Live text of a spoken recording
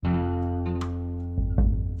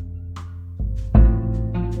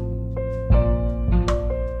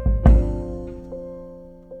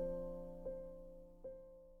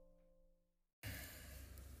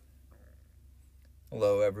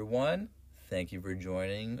everyone. Thank you for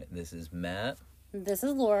joining. This is Matt. This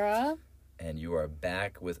is Laura. And you are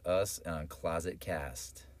back with us on Closet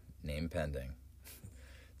Cast, name pending.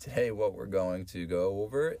 Today, what we're going to go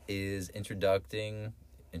over is introducing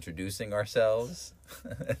ourselves,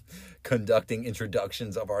 conducting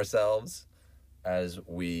introductions of ourselves as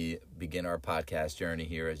we begin our podcast journey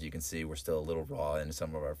here. As you can see, we're still a little raw in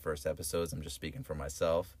some of our first episodes. I'm just speaking for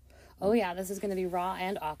myself. Oh yeah, this is going to be raw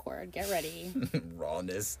and awkward. Get ready.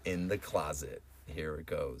 Rawness in the closet. Here it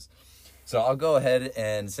goes. So I'll go ahead,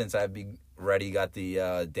 and since I've already got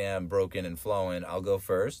the dam broken and flowing, I'll go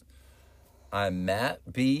first. I'm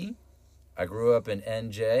Matt B. I grew up in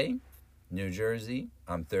NJ, New Jersey.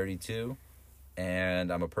 I'm 32,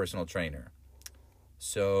 and I'm a personal trainer.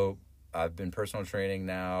 So I've been personal training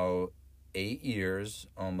now 8 years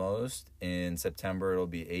almost. In September, it'll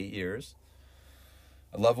be 8 years.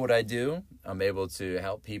 I love what I do. I'm able to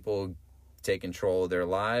help people take control of their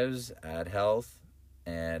lives, add health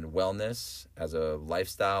and wellness as a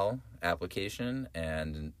lifestyle application,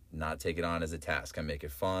 and not take it on as a task. I make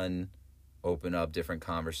it fun, open up different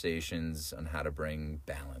conversations on how to bring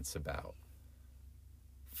balance about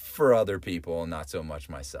for other people, not so much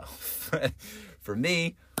myself. For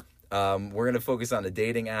me, we're going to focus on the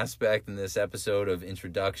dating aspect in this episode of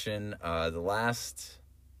introduction. The last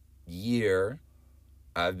year,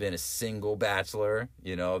 I've been a single bachelor.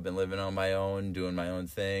 I've been living on my own, doing my own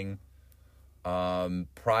thing.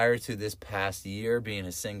 Prior to this past year being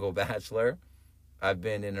a single bachelor, I've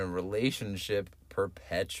been in a relationship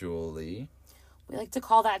perpetually. We like to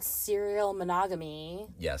call that serial monogamy.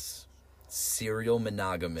 Yes. Serial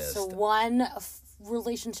monogamist. So one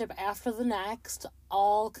relationship after the next,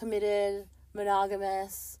 all committed,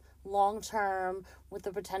 monogamous, long-term, with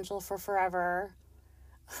the potential for forever.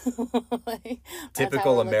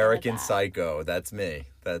 Typical American psycho. That's me.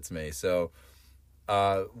 So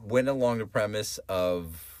went along the premise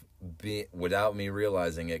of without me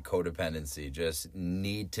realizing it, codependency. Just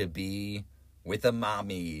need to be with a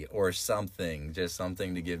mommy or something, just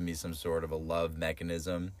something to give me some sort of a love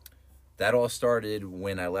mechanism. That all started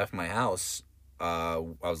when I left my house. I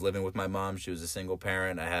was living with my mom. She was a single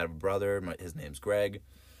parent. I had a brother. His name's Greg.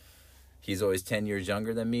 He's always 10 years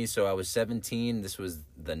younger than me, so I was 17. This was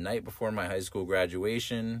the night before my high school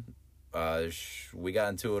graduation. We got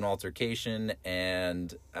into an altercation,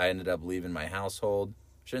 and I ended up leaving my household.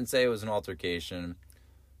 Shouldn't say it was an altercation.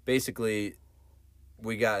 Basically,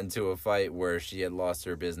 we got into a fight where she had lost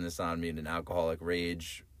her business on me in an alcoholic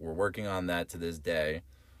rage. We're working on that to this day.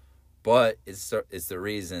 But it's the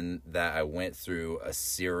reason that I went through a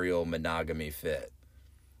serial monogamy fit.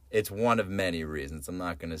 It's one of many reasons. I'm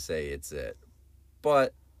not going to say it's it.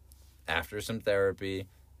 But after some therapy,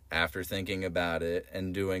 after thinking about it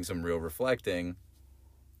and doing some real reflecting,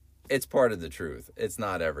 it's part of the truth. It's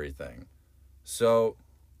not everything. So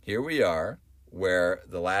here we are, where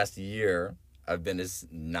the last year I've been a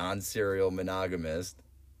non-serial monogamist.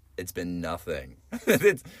 It's been nothing.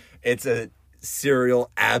 It's a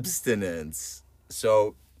serial abstinence.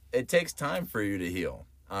 So it takes time for you to heal.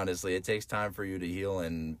 Honestly, it takes time for you to heal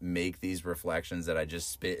and make these reflections that I just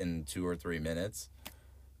spit in 2 or 3 minutes.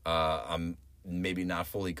 I'm maybe not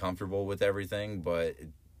fully comfortable with everything, but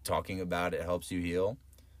talking about it helps you heal.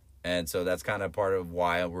 And so that's kind of part of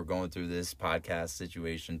why we're going through this podcast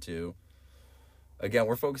situation too. Again,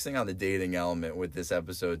 we're focusing on the dating element with this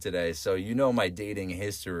episode today. So my dating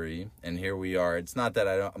history, and here we are. It's not that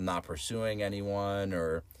I'm not pursuing anyone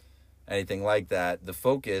or anything like that. The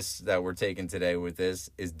focus that we're taking today with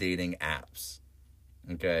this is dating apps.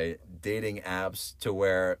 Okay? Dating apps, to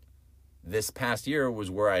where this past year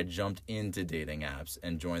was where I jumped into dating apps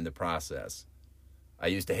and joined the process. I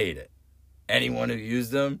used to hate it. Anyone who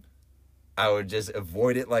used them, I would just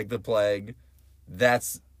avoid it like the plague.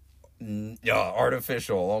 That's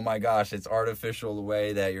artificial. Oh my gosh, it's artificial the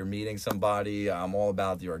way that you're meeting somebody. I'm all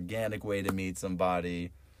about the organic way to meet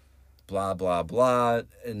somebody. Blah, blah, blah.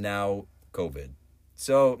 And now COVID.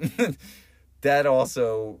 So that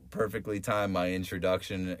also perfectly timed my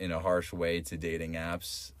introduction in a harsh way to dating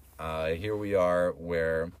apps. Here we are,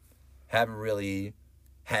 where haven't really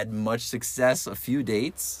had much success, a few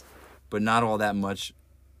dates, but not all that much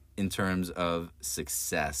in terms of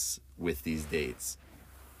success with these dates.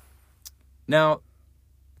 Now,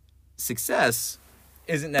 success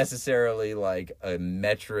isn't necessarily like a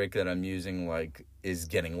metric that I'm using, like is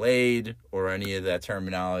getting laid or any of that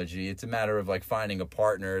terminology. It's a matter of like finding a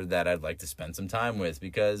partner that I'd like to spend some time with,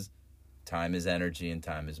 because time is energy and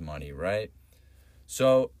time is money, right?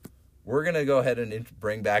 So we're going to go ahead and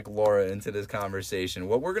bring back Laura into this conversation.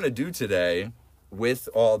 What we're going to do today with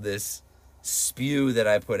all this spew that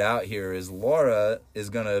I put out here is Laura is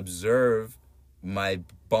going to observe my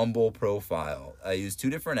Bumble profile. I use 2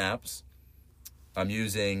 different apps. I'm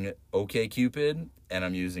using OkCupid and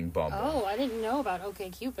I'm using Bumble. Oh, I didn't know about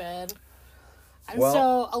OkCupid. And Well,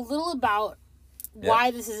 so a little about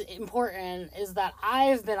why this is important is that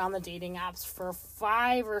I've been on the dating apps for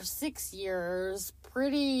 5 or 6 years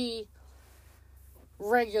pretty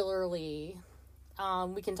regularly.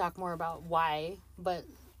 We can talk more about why, but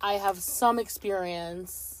I have some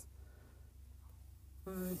experience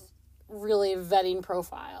really vetting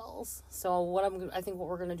profiles. So I think what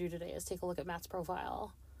we're going to do today is take a look at Matt's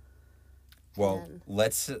profile. Well,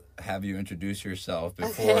 let's have you introduce yourself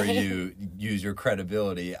before you use your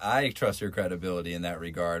credibility. I trust your credibility in that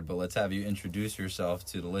regard, but let's have you introduce yourself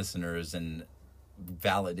to the listeners and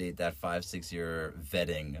validate that 5-6 year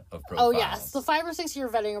vetting of profiles. Oh, yes. The 5 or 6 year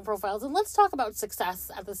vetting of profiles. And let's talk about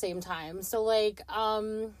success at the same time. So, like,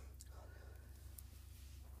 one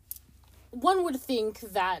would think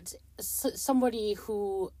that somebody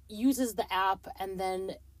who uses the app and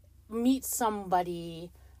then meets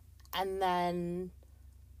somebody and then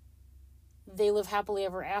they live happily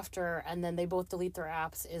ever after and then they both delete their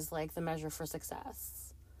apps is like the measure for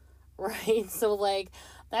success, right? So like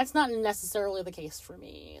that's not necessarily the case for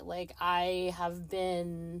me. Like I have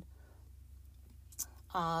been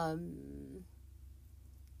I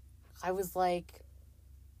was like,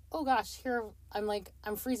 oh gosh, here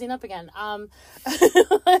I'm freezing up again.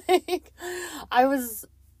 Like I was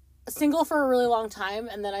single for a really long time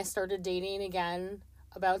and then I started dating again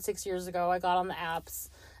about 6 years ago. I got on the apps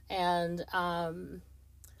and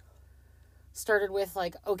started with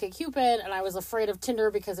like OkCupid, and I was afraid of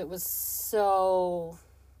Tinder because it was so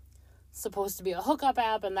supposed to be a hookup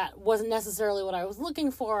app and that wasn't necessarily what I was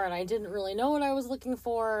looking for, and I didn't really know what I was looking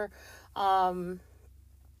for.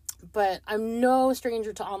 But I'm no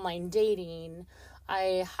stranger to online dating.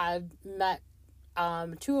 I had met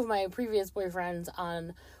 2 of my previous boyfriends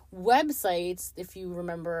on websites, if you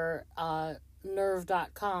remember,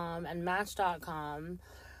 Nerve.com and Match.com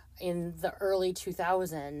in the early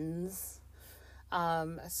 2000s.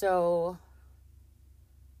 So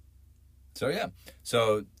yeah.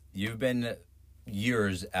 So you've been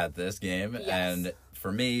years at this game, yes. And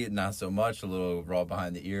for me, not so much. A little raw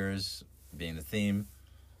behind the ears being the theme.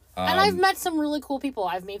 And I've met some really cool people.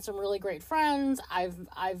 I've made some really great friends. I've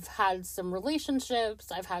had some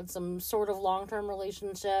relationships. I've had some sort of long-term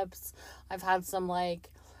relationships. I've had some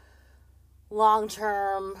like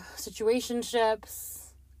long-term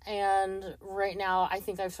situationships. And right now I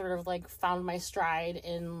think I've sort of like found my stride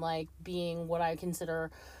in like being what I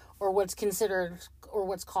consider or what's considered or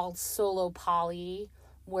what's called solo poly,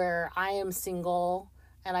 where I am single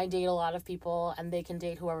and I date a lot of people and they can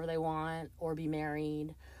date whoever they want or be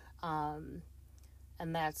married.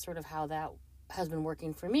 And that's sort of how that has been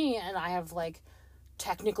working for me. And I have like,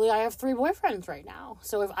 technically I have 3 boyfriends right now.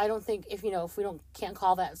 So if we can't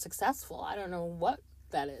call that successful, I don't know what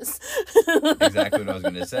that is. Exactly what I was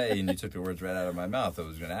going to say. And you took the words right out of my mouth. I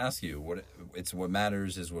was going to ask you what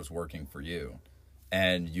matters is what's working for you.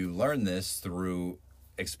 And you learn this through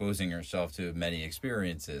exposing yourself to many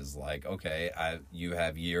experiences. Like, okay, you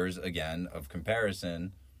have years again of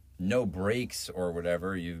comparison, no breaks or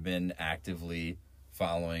whatever. You've been actively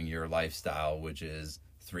following your lifestyle, which is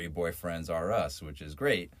 3 boyfriends are us, which is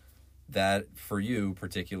great. That for you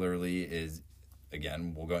particularly is,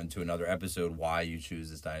 again, we'll go into another episode why you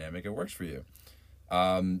choose this dynamic. It works for you.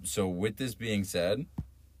 So with this being said,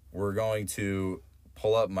 we're going to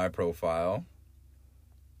pull up my profile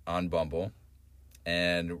on Bumble,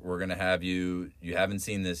 and we're going to have you haven't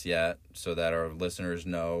seen this yet, so that our listeners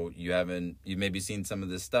know you maybe seen some of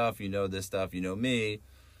this stuff, this stuff, me,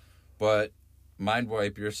 but mind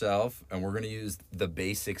wipe yourself, and we're going to use the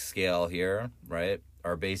basic scale here, right?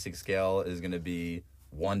 Our basic scale is going to be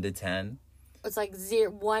 1 to 10. It's like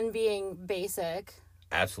 1 being basic.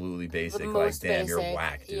 Absolutely basic. Like, damn, basic. You're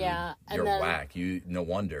whack, dude. Yeah. You're whack. No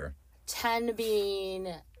wonder. 10 being,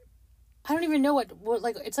 I don't even know what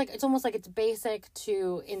it's almost like it's basic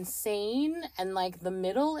to insane, and like the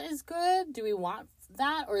middle is good. Do we want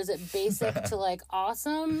that, or is it basic to like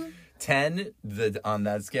awesome? 10 on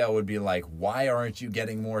that scale would be like, why aren't you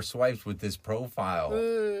getting more swipes with this profile?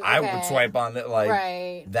 Okay. I would swipe on it, like,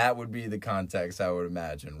 right. That would be the context I would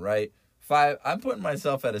imagine, right? 5, I'm putting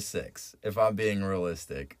myself at a 6 if I'm being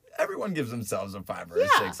realistic. Everyone gives themselves a 5 or a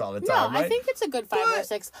 6 all the time, right? I think it's a good 5 or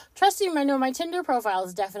 6. Trust me, I know my Tinder profile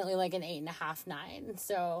is definitely like an 8.5, 9.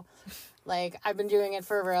 So, like, I've been doing it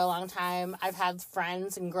for a very long time. I've had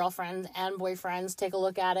friends and girlfriends and boyfriends take a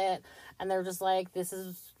look at it, and they're just like, this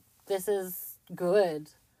is good.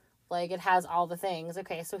 Like, it has all the things.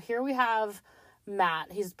 Okay, so here we have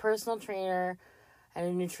Matt. He's a personal trainer and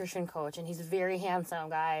a nutrition coach, and he's very handsome,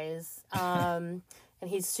 guys. And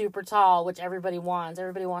he's super tall, which everybody wants.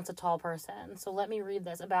 Everybody wants a tall person. So let me read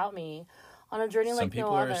this about me. On a journey like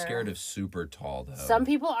no other. Some people are scared of super tall, though. Some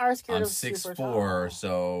people are scared of super tall. I'm 6'4",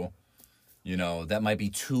 so, you know, that might be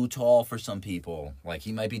too tall for some people. Like,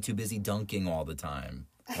 he might be too busy dunking all the time.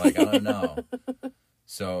 Like, I don't know.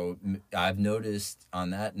 So I've noticed on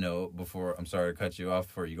that note, before, I'm sorry to cut you off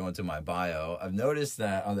before you go into my bio, I've noticed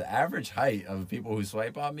that on the average height of people who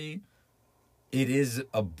swipe on me, it is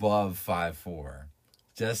above 5'4",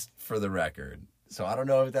 just for the record. So I don't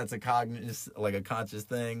know if that's a conscious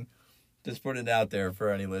thing. Just put it out there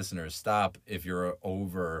for any listeners. Stop if you're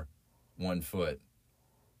over 1 foot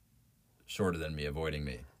shorter than me, avoiding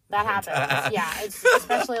me. That happens. Yeah, it's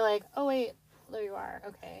especially like, oh wait, there you are.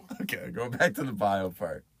 Okay. Okay, go back to the bio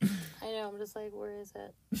part. I know, I'm just like, where is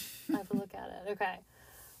it? I have to look at it. Okay.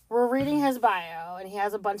 We're reading his bio, and he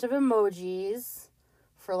has a bunch of emojis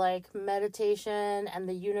for, like, meditation and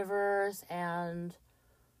the universe, and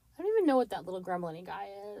I don't even know what that little gremlin guy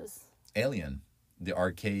is. Alien. The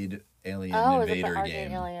arcade alien invader game. Oh, the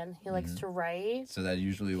arcade alien. He likes to write. So that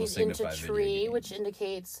usually will signify into tree, video which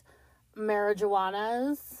indicates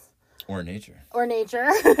marijuanas. Or nature. Or nature.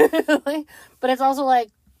 But it's also like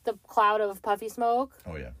the cloud of puffy smoke.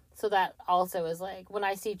 Oh, yeah. So that also is like, when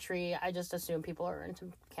I see tree, I just assume people are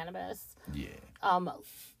into cannabis. Yeah.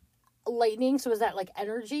 Lightning, so is that like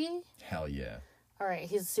energy? Hell yeah. All right,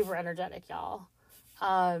 he's super energetic, y'all.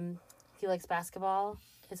 He likes basketball.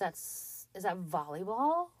 Is that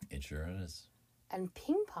volleyball? It sure is. And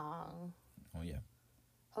ping pong. Oh, yeah.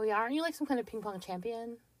 Oh, yeah, aren't you like some kind of ping pong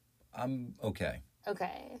champion? I'm okay.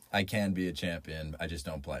 Okay. I can be a champion. I just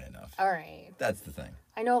don't play enough. All right. That's the thing.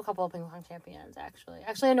 I know a couple of ping pong champions, actually.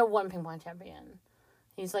 Actually, I know one ping pong champion.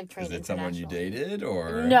 He's like trained internationally. Is it someone you dated,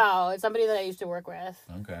 or? No, it's somebody that I used to work with.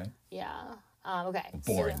 Okay. Yeah. Okay.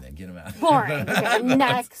 Boring, then. Get him out. Boring. Okay,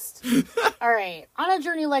 next. All right. On a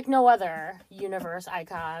journey like no other, universe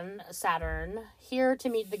icon, Saturn, here to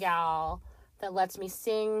meet the gal that lets me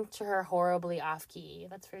sing to her horribly off-key.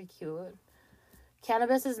 That's very cute.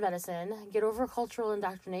 Cannabis is medicine. Get over cultural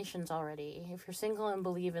indoctrinations already. If you're single and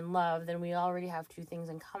believe in love, then we already have two things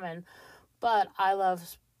in common. But I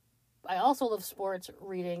also love sports,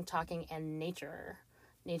 reading, talking, and nature.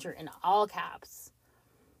 Nature in all caps.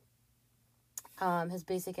 His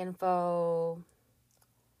basic info.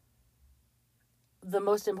 The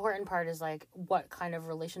most important part is like, what kind of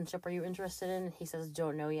relationship are you interested in? He says,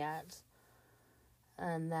 don't know yet.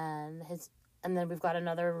 And then we've got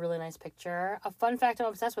another really nice picture. A fun fact I'm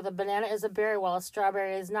obsessed with: a banana is a berry while a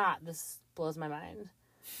strawberry is not. This blows my mind.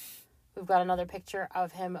 We've got another picture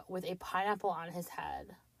of him with a pineapple on his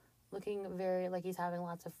head, looking very like he's having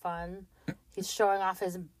lots of fun. He's showing off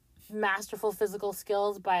his masterful physical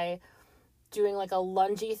skills by doing like a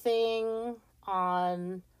lungy thing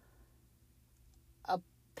on a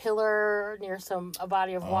pillar near a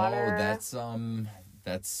body of water. Oh,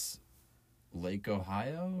 that's Lake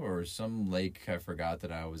Ohio or some lake I forgot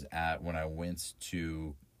that I was at when I went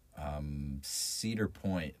to Cedar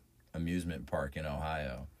Point Amusement Park in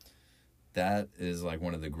Ohio. That is like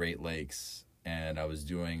one of the Great Lakes, and I was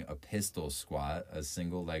doing a pistol squat, a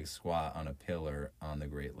single leg squat on a pillar on the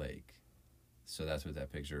Great Lake. So that's what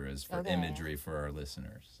that picture is for imagery for our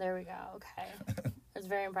listeners. There we go. Okay. That's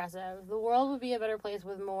very impressive. The world would be a better place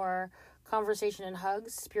with more conversation and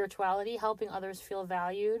hugs, spirituality, helping others feel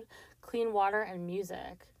valued, clean water, and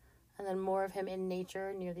music. And then more of him in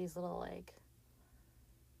nature near these little, like,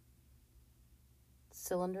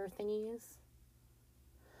 cylinder thingies.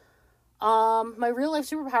 My real life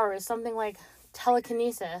superpower is something like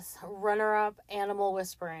telekinesis, runner-up animal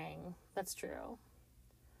whispering. That's true.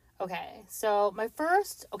 Okay, so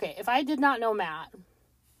if I did not know Matt,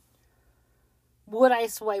 would I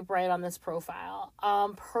swipe right on this profile?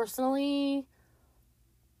 Personally,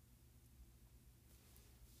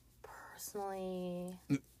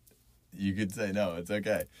 you could say no. It's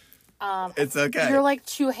okay. It's okay. You're like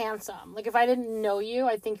too handsome. Like if I didn't know you,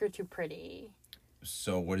 I think you're too pretty.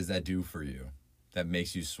 So what does that do for you? That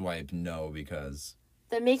makes you swipe no because?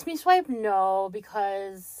 That makes me swipe no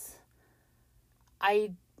because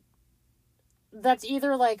that's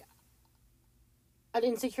either like an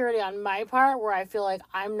insecurity on my part where I feel like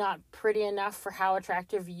I'm not pretty enough for how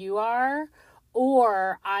attractive you are,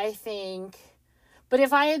 or I think, but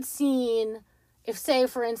if say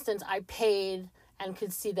for instance I paid and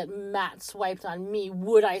could see that Matt swiped on me,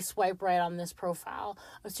 would I swipe right on this profile,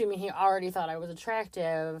 assuming he already thought I was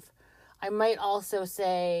attractive? I might also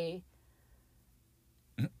say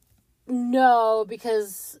no,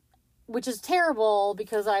 because which is terrible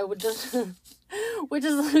because I would just, which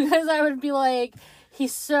is because I would be like,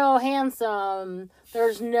 he's so handsome,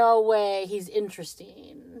 there's no way he's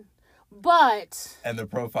interesting. But... And the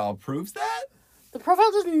profile proves that? The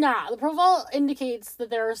profile does not. The profile indicates that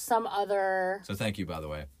there are some other... So thank you, by the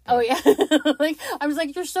way. Oh, yeah. Like, I was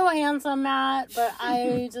like, you're so handsome, Matt, but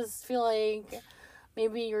I just feel like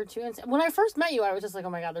maybe you're too... When I first met you, I was just like, oh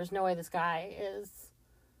my God, there's no way this guy is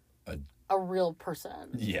a real person.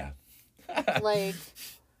 Yeah. Like,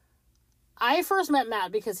 I first met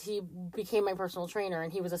Matt because he became my personal trainer,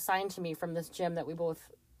 and he was assigned to me from this gym that we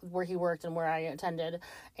both... where he worked and where I attended,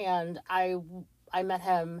 and I met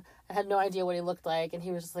him. I had no idea what he looked like, and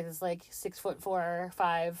he was just like this, like 6'4", 6'5".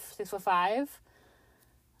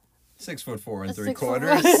 6'4" and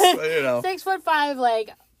 3/4. 6'5",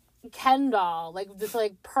 like Ken doll, like this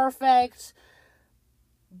like perfect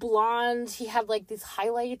blonde. He had like these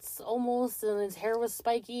highlights almost, and his hair was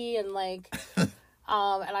spiky, and like and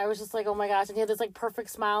I was just like, oh my gosh. And he had this like perfect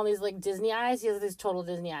smile and these like Disney eyes. He has these total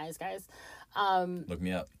Disney eyes, guys. Look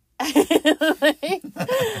me up. Like,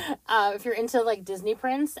 if you're into like Disney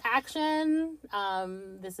Prince action,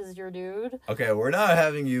 this is your dude. Okay, we're not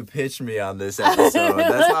having you pitch me on this episode.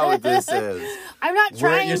 That's not what this is. I'm not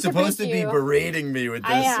trying. You're supposed to be berating me with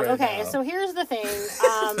this. I am. Right Okay, now. so here's the thing.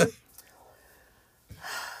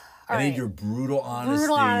 I need your brutal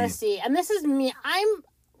honesty. And this is me. I'm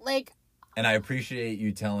like. And I appreciate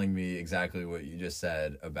you telling me exactly what you just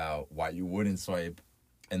said about why you wouldn't swipe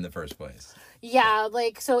in the first place. Yeah,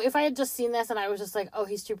 like, so if I had just seen this and I was just like, oh,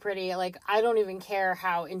 he's too pretty, like, I don't even care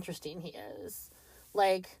how interesting he is.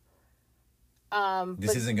 Like,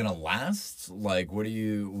 this isn't gonna last? Like, what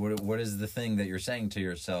is the thing that you're saying to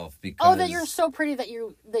yourself? Because that you're so pretty that you're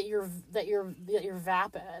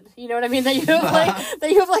vapid. You know what I mean? That you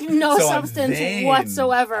have like no so substance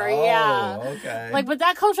whatsoever. Oh, yeah. Okay. Like, but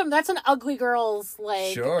that's an ugly girl's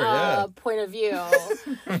like point of view.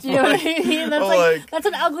 Do you know what I mean? That's that's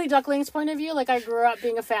an ugly duckling's point of view. Like, I grew up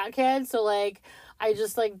being a fat kid, so like I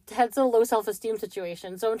just like had some low self-esteem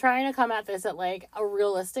situation. So I'm trying to come at this at like a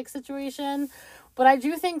realistic situation. But I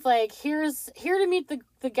do think like here to meet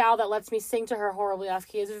the gal that lets me sing to her horribly off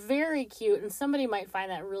key is very cute, and somebody might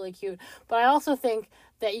find that really cute. But I also think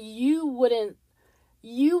that you wouldn't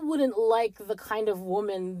like the kind of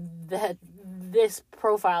woman that this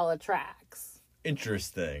profile attracts.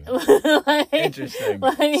 Interesting. Like, Interesting.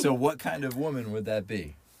 Like, so what kind of woman would that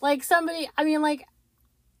be? Like somebody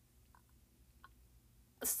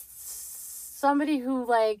who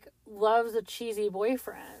like loves a cheesy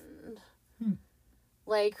boyfriend.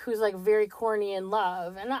 Like, who's like very corny in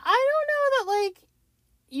love. And I don't know that like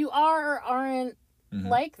you are or aren't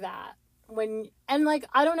like that and like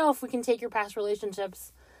I don't know if we can take your past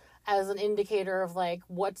relationships as an indicator of like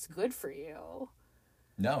what's good for you.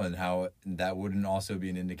 No, and how that wouldn't also be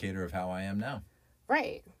an indicator of how I am now.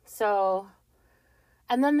 Right. So,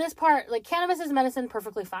 and then this part, like, cannabis is medicine,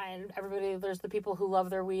 perfectly fine. Everybody, there's the people who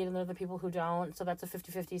love their weed and there's the people who don't. So that's a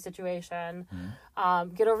 50-50 situation.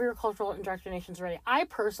 Mm-hmm. Get over your cultural indoctrinations already. I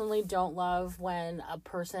personally don't love when a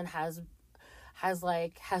person has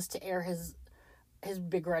to air his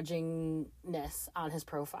begrudgingness on his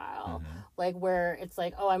profile. Mm-hmm. Like, where it's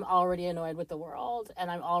like, oh, I'm already annoyed with the world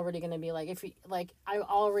and I'm already going to be like, if you, like, I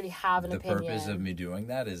already have an opinion. The purpose of me doing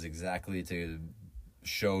that is exactly to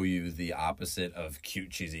show you the opposite of cute,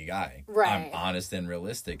 cheesy guy. Right. I'm honest and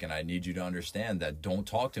realistic, and I need you to understand that don't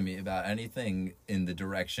talk to me about anything in the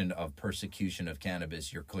direction of persecution of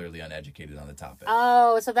cannabis. You're clearly uneducated on the topic.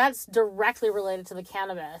 Oh, so that's directly related to the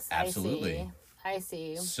cannabis. Absolutely. I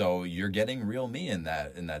see. So you're getting real me in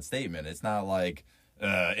that statement. It's not like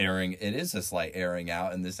airing. It is a slight airing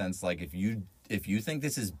out in the sense, like, if you think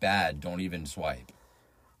this is bad, don't even swipe.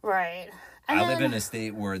 Right. I live in a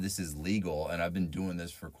state where this is legal, and I've been doing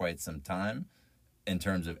this for quite some time in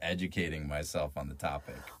terms of educating myself on the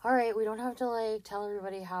topic. All right, we don't have to, like, tell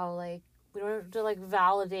everybody how, like, we don't have to, like,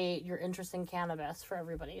 validate your interest in cannabis for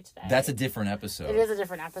everybody today. That's a different episode. It is a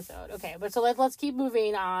different episode. Okay, but so let's keep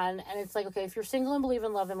moving on. And it's like, okay, if you're single and believe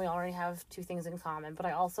in love, then we already have two things in common. But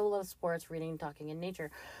I also love sports, reading, talking, and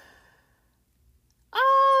nature.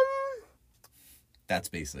 That's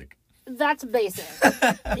basic. That's basic.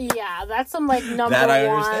 Yeah, that's some, like, number that I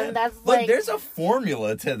one. understand. That's Look, like, there's a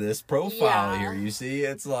formula to this profile here. You see,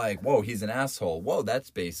 it's like, whoa, he's an asshole. Whoa, that's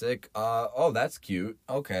basic. Oh, that's cute.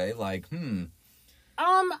 Okay, like,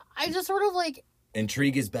 I just sort of, like...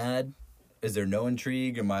 Intrigue is bad? Is there no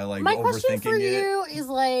intrigue? Am I, like, my overthinking question for it? you is,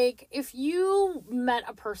 like, if you met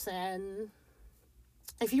a person,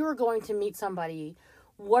 if you were going to meet somebody,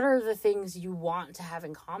 what are the things you want to have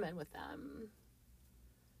in common with them?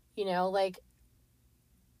 You know, like,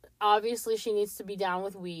 obviously she needs to be down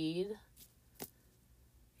with weed.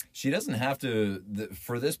 She doesn't have to,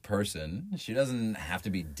 for this person, she doesn't have to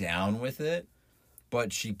be down with it,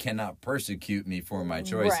 but she cannot persecute me for my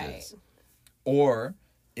choices. Right. Or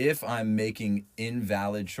if I'm making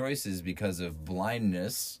invalid choices because of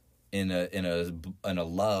blindness in a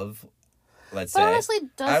love, let's say, honestly,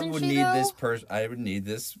 doesn't she, though? I would need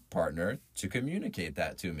this partner to communicate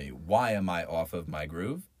that to me. Why am I off of my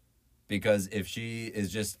groove? Because if she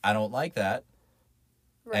is just, I don't like that,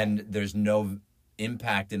 right, and there's no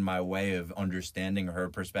impact in my way of understanding her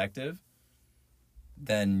perspective,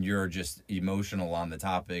 then you're just emotional on the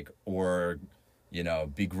topic or,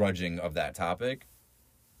 begrudging of that topic.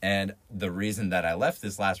 And the reason that I left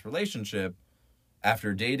this last relationship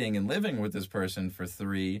after dating and living with this person for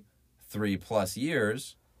three plus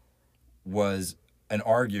years was an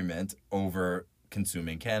argument over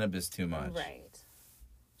consuming cannabis too much. Right.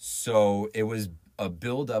 So it was a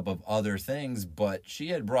buildup of other things, but she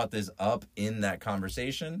had brought this up in that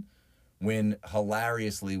conversation when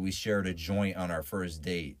hilariously we shared a joint on our first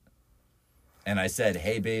date. And I said,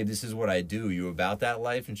 hey, babe, this is what I do. You about that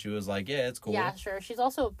life? And she was like, yeah, it's cool. Yeah, sure. She's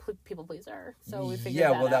also a people pleaser. So we figured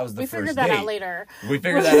that was the first date. We figured that out later. We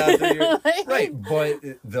figured that out. Right.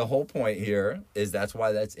 But the whole point here is that's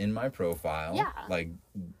why that's in my profile. Yeah. Like,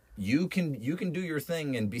 you can do your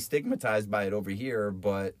thing and be stigmatized by it over here,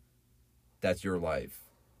 but that's your life.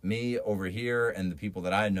 Me over here and the people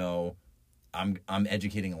that I know, I'm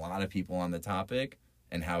educating a lot of people on the topic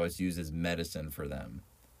and how it's used as medicine for them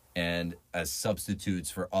and as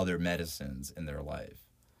substitutes for other medicines in their life.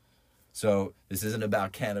 So this isn't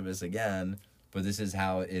about cannabis again, but this is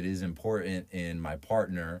how it is important in my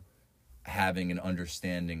partner having an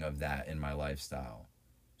understanding of that in my lifestyle.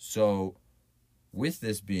 So with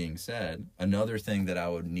this being said, another thing that I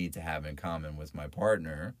would need to have in common with my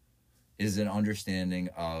partner is an understanding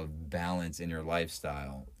of balance in your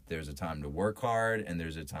lifestyle. There's a time to work hard and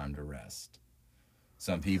there's a time to rest.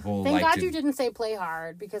 Some people Thank God you didn't say play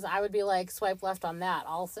hard, because I would be like, swipe left on that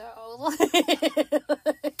also.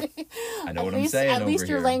 I know what I'm saying. At least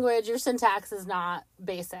your language, your syntax is not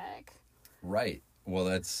basic. Right. Well,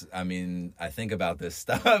 I think about this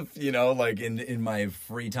stuff, like in my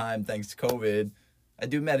free time, thanks to COVID, I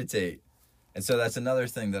do meditate. And so that's another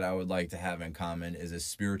thing that I would like to have in common is a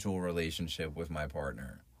spiritual relationship with my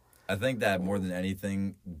partner. I think that more than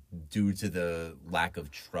anything, due to the lack of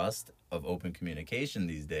trust of open communication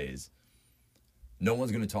these days, no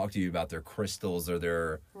one's going to talk to you about their crystals or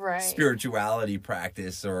their spirituality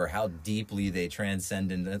practice or how deeply they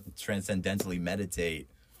transcendentally meditate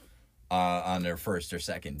on their first or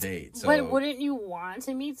second date. So, but wouldn't you want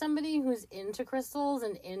to meet somebody who's into crystals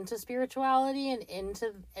and into spirituality and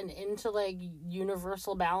into like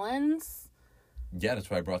universal balance? Yeah, that's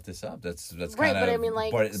why I brought this up. That's right. Kind of, but I mean,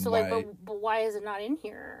 like, but why is it not in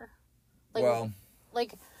here? Like, well,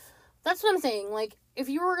 like that's what I'm saying. Like, if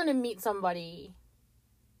you were gonna meet somebody,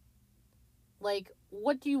 like,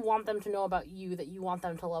 what do you want them to know about you that you want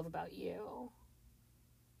them to love about you?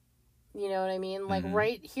 You know what I mean? Like,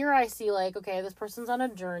 right here I see, like, okay, this person's on a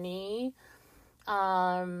journey.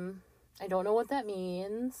 I don't know what that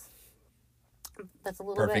means. That's a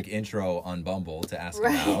little perfect bit... intro on Bumble to ask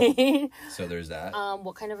about. So there's that.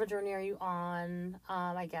 What kind of a journey are you on?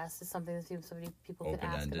 I guess is something that people could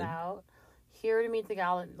ask about. Here to meet the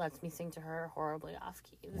gal that lets me sing to her horribly off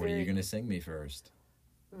key. What are you gonna sing me first?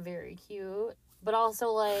 Very cute, but also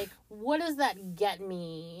like, what does that get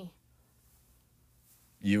me?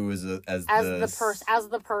 You as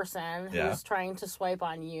the person who's trying to swipe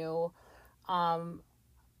on you,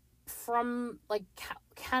 from like,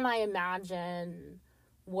 can I imagine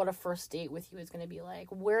what a first date with you is going to be like?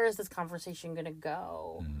 Where is this conversation going to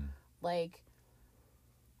go? Like,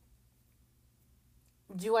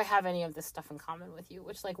 do I have any of this stuff in common with you?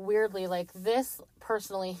 Which, like, weirdly, like, this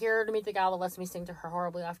personally, here to meet the gal that lets me sing to her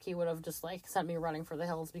horribly off key would have just like sent me running for the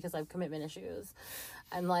hills because I have commitment issues,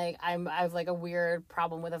 and like I've like a weird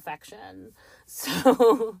problem with affection.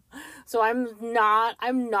 So I'm not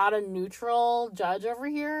a neutral judge over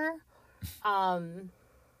here.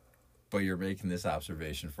 But you're making this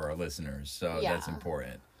observation for our listeners, so that's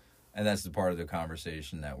important, and that's the part of the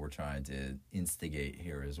conversation that we're trying to instigate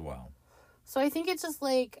here as well. So I think it's just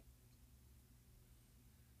like,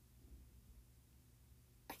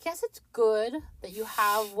 I guess it's good that you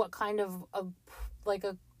have what kind of a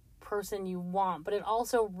person you want, but it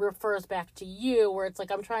also refers back to you, where it's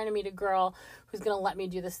like, I'm trying to meet a girl who's going to let me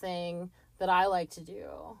do this thing that I like to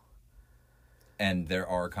do. And there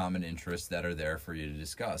are common interests that are there for you to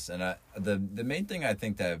discuss. And the main thing I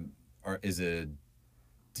think that is a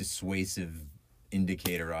dissuasive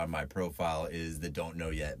indicator on my profile is the don't know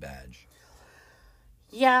yet badge.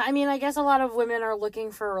 Yeah, I mean, I guess a lot of women are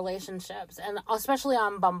looking for relationships, and especially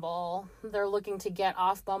on Bumble, they're looking to get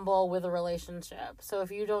off Bumble with a relationship. So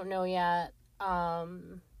if you don't know yet,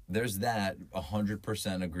 there's that.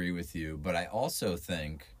 100% agree with you, but I also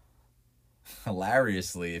think,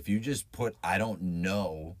 hilariously, if you just put "I don't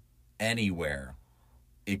know" anywhere,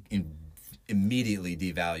 it immediately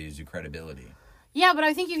devalues your credibility. Yeah, but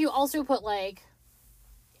I think if you also put like,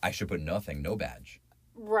 I should put nothing, no badge.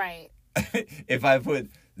 Right. If I put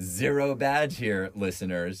 0 badge here,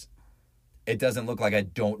 listeners, it doesn't look like I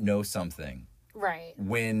don't know something. Right.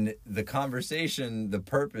 When the conversation, the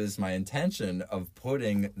purpose, my intention of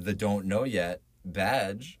putting the don't know yet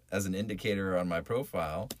badge as an indicator on my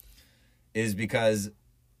profile is because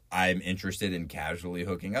I'm interested in casually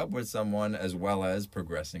hooking up with someone as well as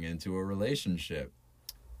progressing into a relationship.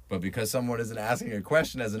 But because someone isn't asking a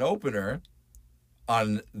question as an opener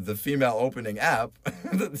on the female opening app,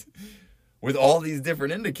 with all these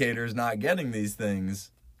different indicators not getting these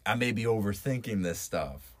things, I may be overthinking this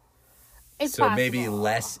stuff. It's so possible. Maybe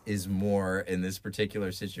less is more in this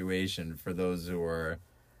particular situation for those who are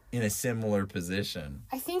in a similar position.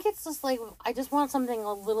 I think it's just like, I just want something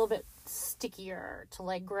a little bit stickier to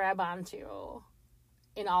like grab onto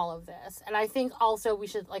in all of this. And I think also we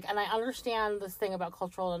should like, and I understand this thing about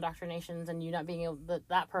cultural indoctrinations and you not being able,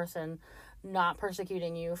 that person not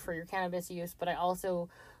persecuting you for your cannabis use, but I also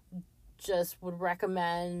just would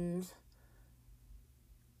recommend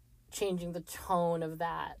changing the tone of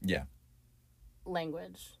that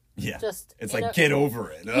language. Yeah. Just it's like, get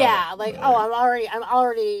over it. Yeah, like, I'm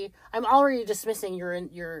already dismissing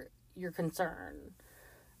your concern,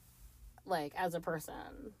 like, as a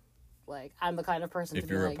person. Like, I'm the kind of person if to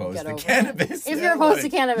be you're like, opposed get to over cannabis. It. If you're opposed to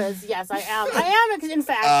cannabis, yes, I am. I am, in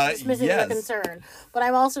fact, dismissing the concern. But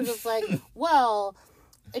I'm also just like, well,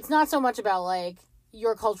 it's not so much about, like,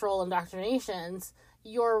 your cultural indoctrinations.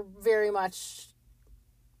 You're very much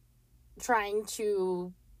trying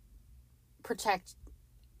to protect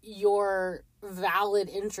your valid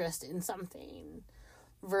interest in something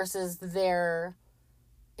versus their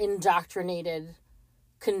indoctrinated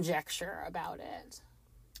conjecture about it.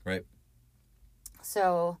 Right.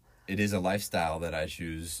 So it is a lifestyle that I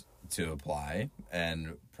choose to apply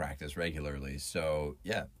and practice regularly. So,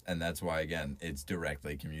 yeah. And that's why, again, it's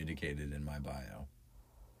directly communicated in my bio.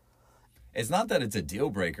 It's not that it's a deal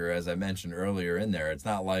breaker, as I mentioned earlier in there. It's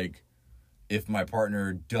not like if my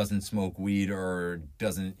partner doesn't smoke weed or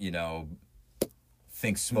doesn't,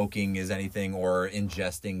 think smoking is anything or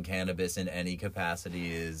ingesting cannabis in any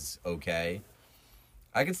capacity is okay.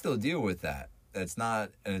 I can still deal with that. It's not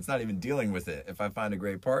even dealing with it. If I find a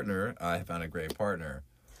great partner, I found a great partner.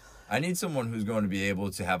 I need someone who's going to be able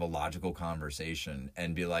to have a logical conversation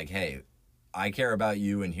and be like, hey, I care about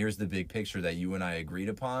you, and here's the big picture that you and I agreed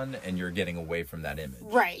upon, and you're getting away from that image.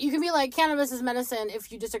 Right. You can be like, cannabis is medicine.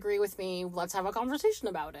 If you disagree with me, let's have a conversation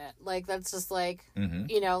about it. Like, that's just like,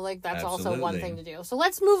 like, that's Absolutely. also one thing to do. So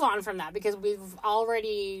let's move on from that, because we've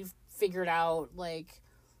already figured out, like,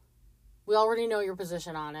 we already know your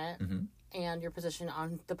position on it, and your position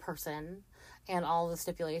on the person, and all the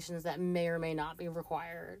stipulations that may or may not be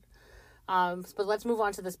required. But let's move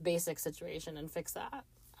on to this basic situation and fix that.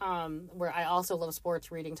 Where I also love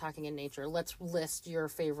sports, reading, talking, and nature. Let's list your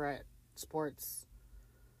favorite sports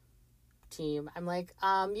team. I'm like,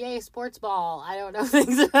 yay, sports ball. I don't know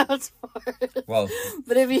things about sports. Well,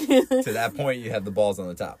 but if you to that point, you have the balls on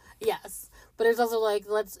the top. Yes, but it's also like,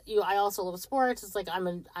 I also love sports. It's like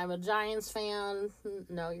I'm a Giants fan.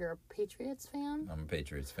 No, you're a Patriots fan. I'm a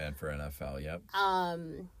Patriots fan for NFL. Yep.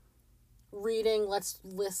 Reading. Let's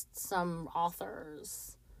list some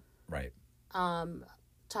authors. Right.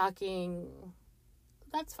 Talking,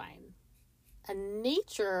 that's fine. And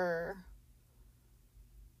nature,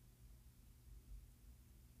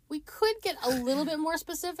 we could get a little bit more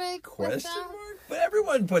specific. Question mark? But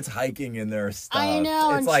everyone puts hiking in their stuff. I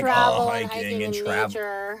know, it's and like, travel, hiking and travel.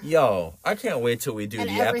 nature. Yo, I can't wait till we do And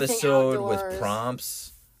the everything episode outdoors. with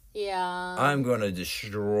prompts. Yeah. I'm going to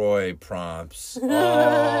destroy prompts.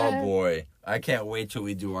 Oh, boy. I can't wait till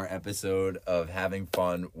we do our episode of having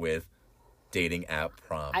fun with dating app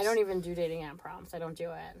prompts. I don't even do dating app prompts. I don't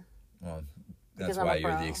do it. Well, that's Because I'm why a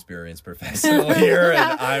you're pro. the experienced professional here,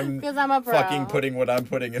 and I'm Because I'm a pro. fucking putting what I'm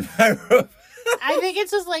putting in my room. I think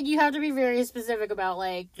it's just like you have to be very specific about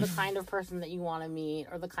like the kind of person that you want to meet,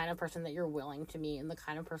 or the kind of person that you're willing to meet, and the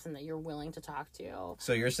kind of person that you're willing to talk to.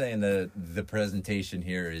 So you're saying the presentation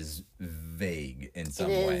here is vague in some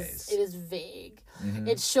ways. It is vague. Mm-hmm.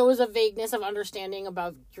 It shows a vagueness of understanding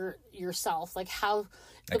about yourself, like how.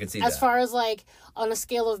 I could see as that. far as like on a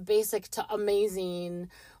scale of basic to amazing,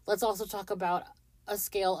 let's also talk about a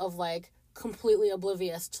scale of like completely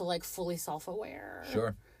oblivious to like fully self-aware.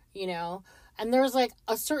 Sure. You know? And there's like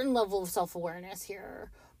a certain level of self-awareness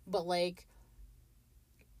here, but like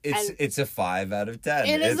it's a 5 out of 10.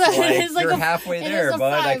 It is you're halfway there,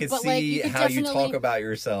 bud. I can see like, how you talk about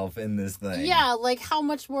yourself in this thing. Yeah, like how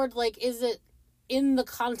much more like is it in the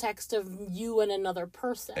context of you and another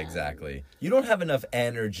person? Exactly. You don't have enough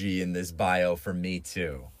energy in this bio for me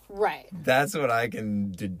too. Right. That's what I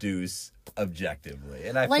can deduce objectively,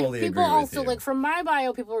 and I like, fully agree with people also you. like from my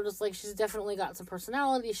bio, people are just like, she's definitely got some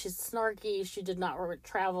personality. She's snarky. She did not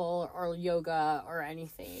travel or yoga or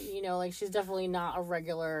anything. You know, like she's definitely not a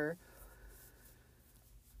regular.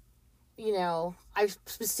 You know, I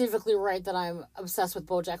specifically write that I'm obsessed with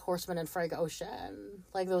BoJack Horseman and Frank Ocean.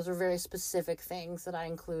 Like those are very specific things that I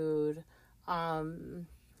include. I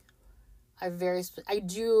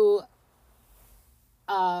do.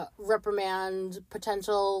 Reprimand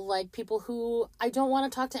potential like people who I don't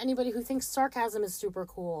want to talk to anybody who thinks sarcasm is super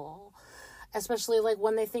cool, especially like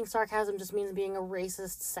when they think sarcasm just means being a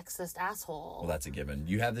racist, sexist asshole. Well, that's a given.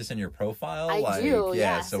 You have this in your profile? I do,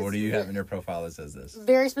 yeah. yes. So what do you have in your profile that says this?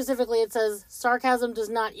 Very specifically, it says sarcasm does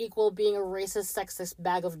not equal being a racist, sexist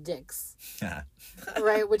bag of dicks.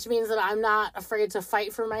 Right, which means that I'm not afraid to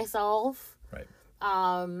fight for myself. Right.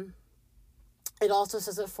 It also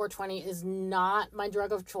says that 420 is not my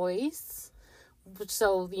drug of choice.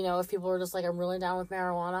 So, you know, if people are just like, I'm really down with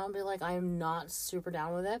marijuana, I'll be like, I am not super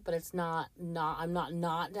down with it, but it's I'm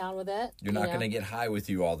not down with it. You're not going to get high with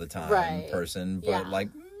you all the time, right. person, but like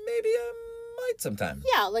maybe I might sometime.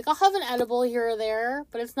 Yeah, like I'll have an edible here or there,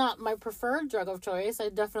 but it's not my preferred drug of choice. I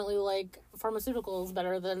definitely like pharmaceuticals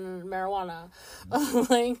better than marijuana.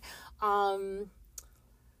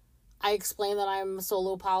 I explain that I'm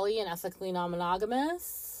solo poly and ethically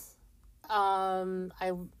non-monogamous. And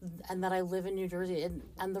that I live in New Jersey,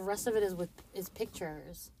 and the rest of it is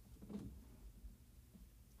pictures.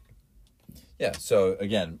 Yeah, so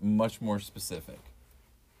again, much more specific.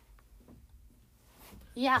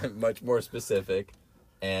 Yeah. Much more specific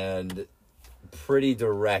and pretty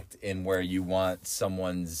direct in where you want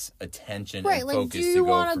someone's attention and focus to go. Right, like, do you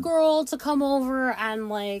want a girl to come over and,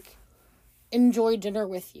 like, enjoy dinner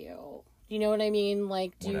with you? You know what I mean?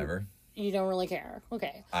 Like, whatever. You don't really care.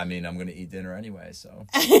 Okay. I mean, I'm going to eat dinner anyway, so.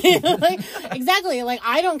 Like, exactly. Like,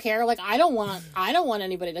 I don't care. Like, I don't want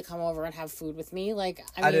anybody to come over and have food with me. Like,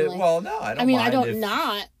 I don't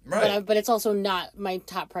Right. But it's also not my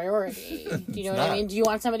top priority. Do you know what I mean? Do you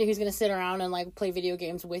want somebody who's going to sit around and, like, play video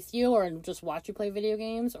games with you, or just watch you play video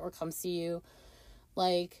games, or come see you,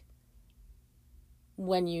 like,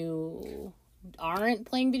 when you aren't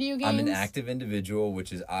playing video games? I'm an active individual,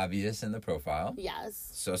 which is obvious in the profile.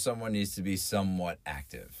 Yes. So someone needs to be somewhat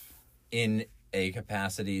active in a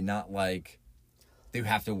capacity, not like they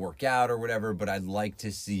have to work out or whatever, but I'd like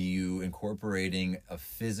to see you incorporating a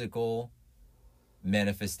physical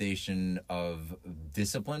manifestation of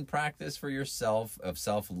discipline practice for yourself, of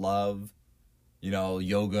self-love. You know,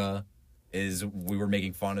 yoga we were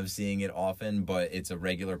making fun of seeing it often, but it's a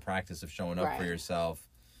regular practice of showing up for yourself.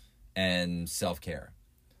 And self-care.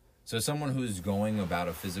 So someone who's going about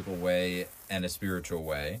a physical way and a spiritual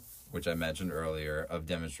way, which I mentioned earlier, of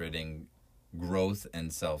demonstrating growth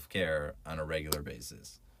and self-care on a regular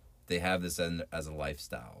basis. They have this as a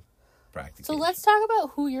lifestyle practice. So let's talk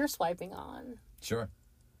about who you're swiping on. Sure.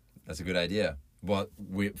 That's a good idea. Well,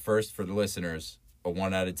 first, for the listeners, a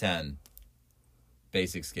 1 out of 10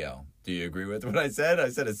 basic scale. Do you agree with what I said? I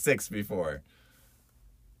said a 6 before.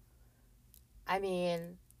 I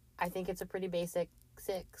mean, I think it's a pretty basic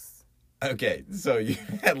 6. Okay, so you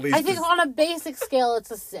at least... I think on a basic scale,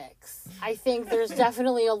 it's a 6. I think there's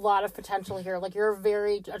definitely a lot of potential here. Like, you're a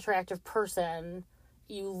very attractive person.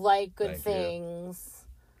 You like good things.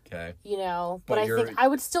 Okay. You know, but I think I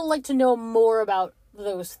would still like to know more about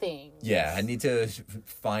those things. Yeah, I need to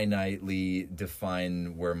finitely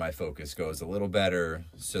define where my focus goes a little better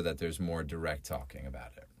so that there's more direct talking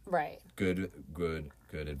about it. Right. Good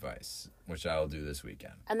advice, which I'll do this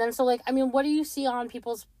weekend. And then, so, like, I mean, what do you see on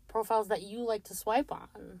people's profiles that you like to swipe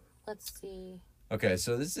on? Let's see. Okay,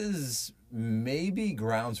 so this is maybe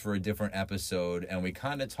grounds for a different episode, and we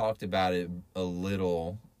kind of talked about it a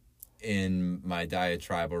little in my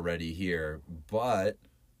diatribe already here, but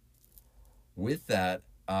with that,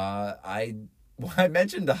 I Well, I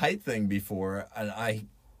mentioned the height thing before, and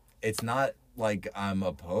it's not like I'm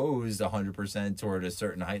opposed 100% toward a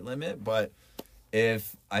certain height limit, but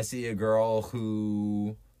if I see a girl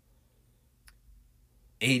who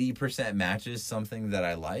 80% matches something that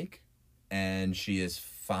I like, and she is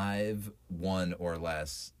 5'1" or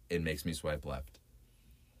less, it makes me swipe left.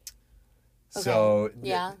 Okay. So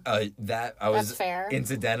yeah, that I was fair.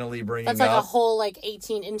 Incidentally bringing that's like up, a whole like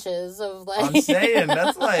 18 inches of like. I'm saying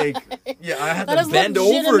that's like, yeah, I have to bend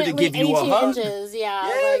over to give you a hug. Inches, yeah.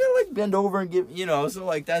 Yeah, I gotta like bend over and give, so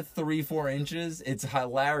like that 3-4 inches. It's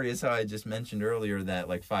hilarious how I just mentioned earlier that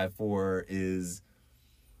like 5'4" is,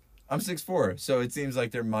 I'm 6'4", so it seems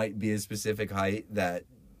like there might be a specific height that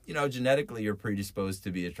genetically you're predisposed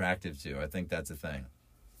to be attractive to. I think that's a thing.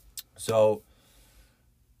 So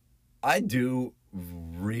I do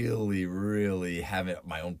really, really have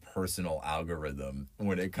my own personal algorithm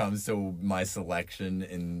when it comes to my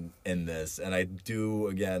selection in this. And I do,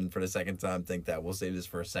 again, for the second time, think that we'll save this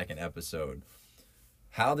for a second episode.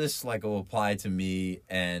 How this, like, will apply to me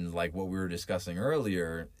and, like, what we were discussing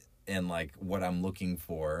earlier and, like, what I'm looking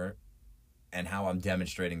for and how I'm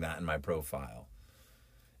demonstrating that in my profile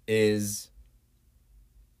is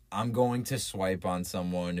I'm going to swipe on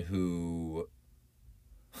someone who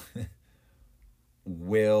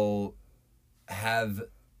will have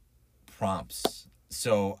prompts.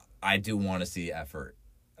 So I do want to see effort.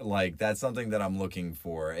 Like, that's something that I'm looking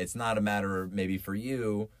for. It's not a matter, maybe for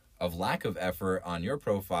you, of lack of effort on your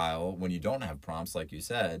profile when you don't have prompts, like you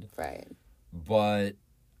said. Right. But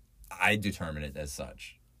I determine it as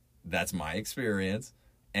such. That's my experience.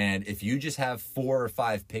 And if you just have 4 or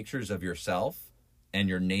 5 pictures of yourself and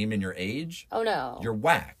your name and your age, oh no, you're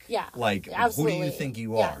whack. Yeah, like absolutely. Who do you think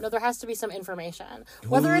you are? Yeah, no, there has to be some information.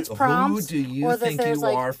 Whether it's prompts, who do you or think you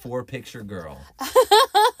like... are? 4-picture girl.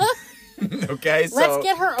 Okay, so let's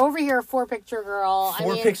get her over here. 4-picture girl.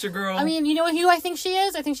 4-picture girl. I mean, you know who I think she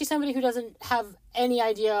is? I think she's somebody who doesn't have any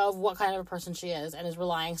idea of what kind of a person she is and is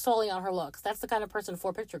relying solely on her looks. That's the kind of person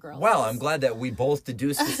 4-picture girl. Well, is. I'm glad that we both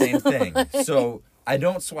deduced the same thing. So I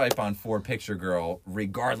don't swipe on 4-picture girl,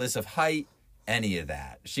 regardless of height, any of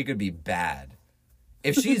that. She could be bad.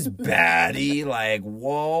 If she's baddie, like,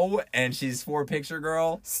 whoa, and she's 4-picture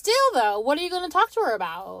girl. Still, though, what are you going to talk to her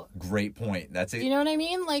about? Great point. That's it. You know what I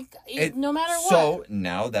mean? Like, no matter what. So,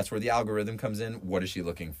 now that's where the algorithm comes in. What is she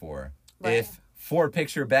looking for? Right. If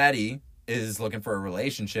 4-picture baddie is looking for a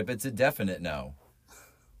relationship, it's a definite no.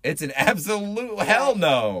 It's an absolute hell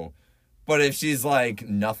no. But if she's like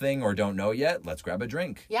nothing or don't know yet, let's grab a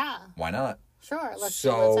drink. Yeah. Why not? Sure. Let's see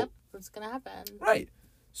what's going to happen. Right.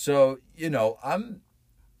 So,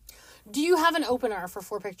 Do you have an opener for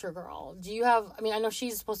 4-picture girl? Do you have... I mean, I know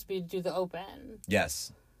she's supposed to do the open.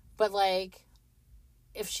 Yes. But, like,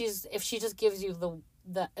 if she just gives you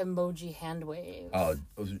the emoji hand wave. Oh,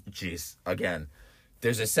 jeez. Again,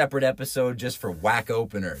 there's a separate episode just for whack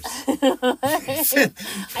openers. I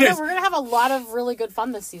know, we're going to have a lot of really good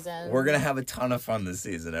fun this season. We're going to have a ton of fun this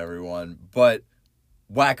season, everyone. But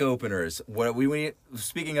whack openers.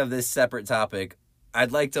 Speaking of this separate topic,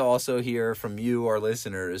 I'd like to also hear from you, our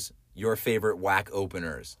listeners, your favorite whack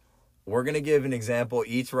openers. We're going to give an example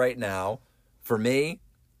each right now. For me,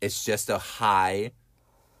 it's just a hi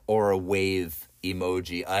or a wave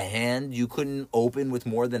emoji. A hand you couldn't open with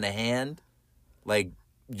more than a hand. Like,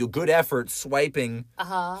 your good effort swiping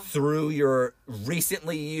through your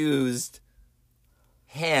recently used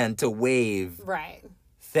hand to wave. Right.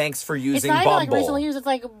 Thanks for using Bumble. It's not Bumble. even like recently used. It's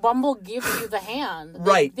like Bumble gives you the hand.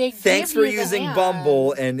 Right. Thanks for using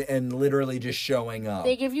Bumble and literally just showing up.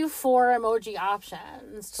 They give you 4 emoji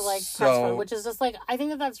options to like press one, which is just like, I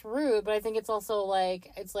think that's rude, but I think it's also like,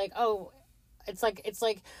 it's like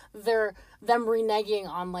they're them reneging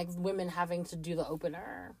on like women having to do the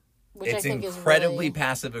opener. Which I think is incredibly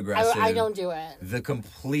passive aggressive. I don't do it. The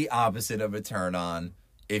complete opposite of a turn on.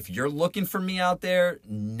 If you're looking for me out there,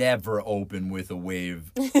 never open with a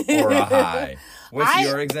wave or a hi. What's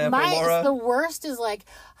your example, Laura? The worst is like,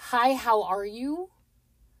 hi, how are you?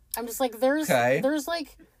 I'm just like, there's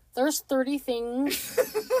 30 things.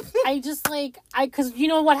 Because you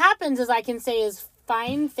know what happens is I can say is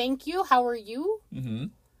fine, thank you, how are you? Mm-hmm.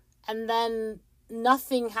 And then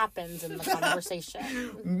nothing happens in the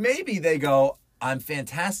conversation. Maybe they go, I'm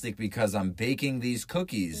fantastic because I'm baking these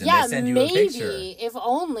cookies, and they send you a picture. Maybe, if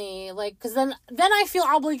only, like, because then I feel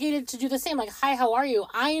obligated to do the same. Like, hi, how are you?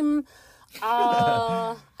 I'm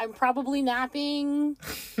I'm probably napping.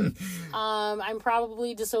 I'm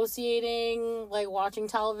probably dissociating, like watching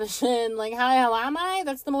television. Like, hi, how am I?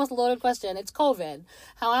 That's the most loaded question. It's COVID.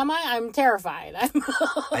 How am I? I'm terrified.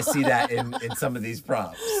 I see that in some of these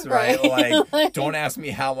prompts, right? Like, don't ask me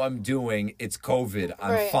how I'm doing. It's COVID.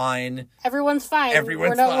 I'm fine. Everyone's fine.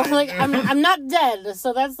 Everyone's fine. Like, I'm not dead.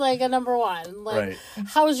 So that's like a number one. Like,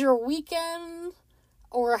 how's your weekend?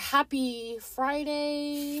 Or happy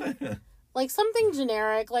Friday? Like something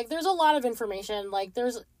generic. Like there's a lot of information. Like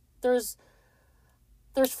there's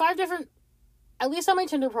 5 different, at least on my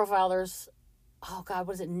Tinder profile, there's, oh God,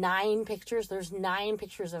 what is it? 9 pictures. There's 9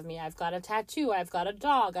 pictures of me. I've got a tattoo. I've got a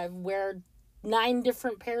dog. I wear 9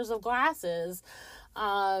 different pairs of glasses.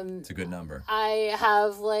 It's a good number. I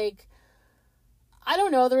have like, I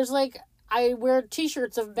don't know. There's like, I wear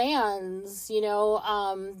t-shirts of bands, you know,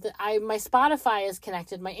 my Spotify is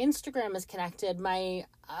connected, my Instagram is connected,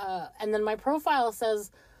 and then my profile says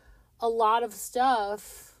a lot of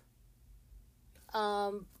stuff.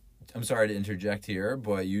 I'm sorry to interject here,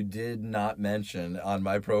 but you did not mention on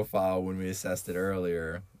my profile when we assessed it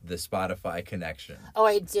earlier, the Spotify connection. Oh,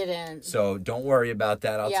 I didn't. So don't worry about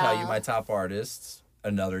that. I'll tell you my top artists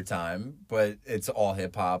another time, but it's all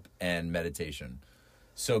hip hop and meditation.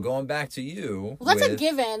 So going back to you, well, that's a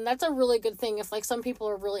given. That's a really good thing. If like some people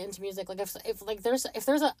are really into music, like if there's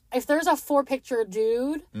a 4-picture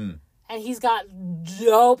dude and he's got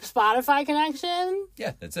dope Spotify connection,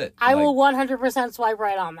 yeah, that's it. I will 100% swipe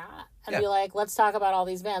right on that and be like, let's talk about all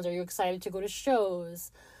these bands. Are you excited to go to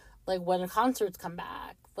shows? Like when concerts come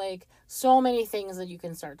back, like so many things that you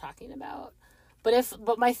can start talking about. But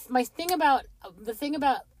my thing about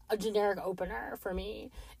a generic opener for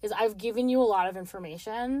me is I've given you a lot of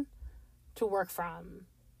information to work from.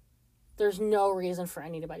 There's no reason for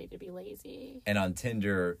anybody to be lazy. And on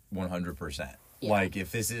Tinder, 100%. Yeah. Like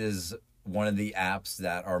if this is one of the apps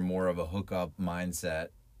that are more of a hookup mindset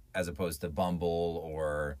as opposed to Bumble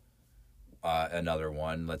or another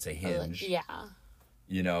one, let's say Hinge. Yeah.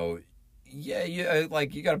 You know, you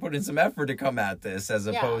like you got to put in some effort to come at this as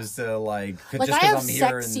opposed to like just I have I'm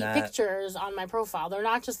here sexy and that. Pictures on my profile. They're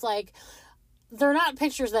not just like, they're not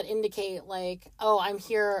pictures that indicate like, oh, I'm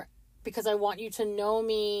here because I want you to know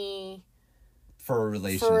me for a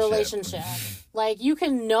relationship. Like you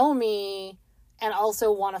can know me and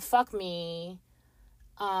also want to fuck me,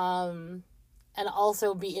 and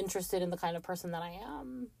also be interested in the kind of person that I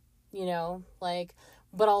am, you know, like,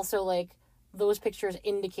 but also like those pictures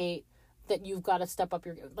indicate that you've got to step up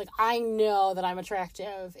your, like, I know that I'm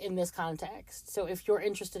attractive in this context. So if you're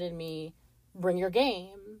interested in me, bring your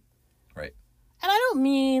game. Right. And I don't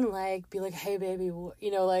mean like, be like, hey baby,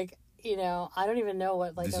 you know, like, you know, I don't even know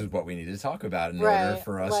what, like, this is what we need to talk about in order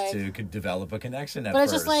for us to develop a connection at first.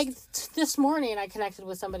 It's just like this morning I connected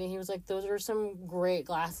with somebody and he was like, those are some great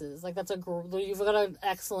glasses. Like you've got an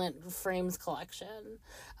excellent frames collection.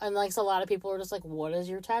 And like, so a lot of people are just like, what does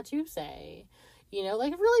your tattoo say? You know,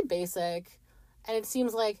 like really basic. And it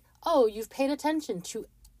seems like, oh, you've paid attention to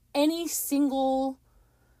any single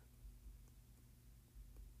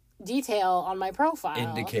detail on my profile.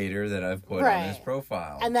 Indicator that I've put on this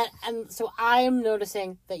profile. And so I'm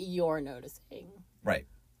noticing that you're noticing. Right.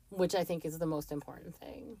 Which I think is the most important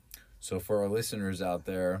thing. So for our listeners out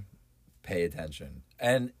there, pay attention.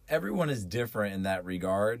 And everyone is different in that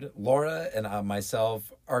regard. Laura and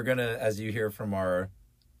myself are going to, as you hear from our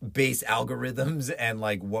base algorithms and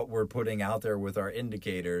like what we're putting out there with our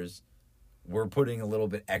indicators, we're putting a little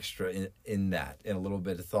bit extra in that and a little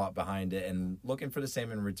bit of thought behind it and looking for the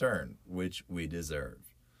same in return, which we deserve.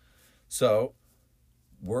 So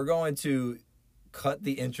we're going to cut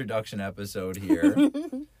the introduction episode here.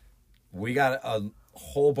 We got a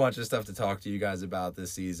whole bunch of stuff to talk to you guys about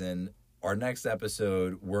this season. Our next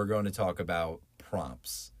episode, we're going to talk about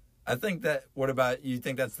prompts. I think that, what about, you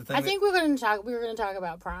think that's the thing? I think we were going to talk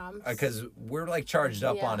about prompts. Because we're like charged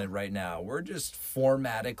up on it right now. We're just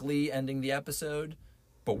formatically ending the episode,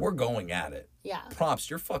 but we're going at it. Yeah.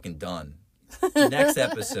 Prompts, you're fucking done. Next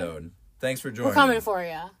episode. Thanks for joining. We're coming for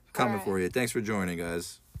you. Coming for you. Thanks for joining,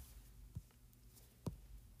 guys.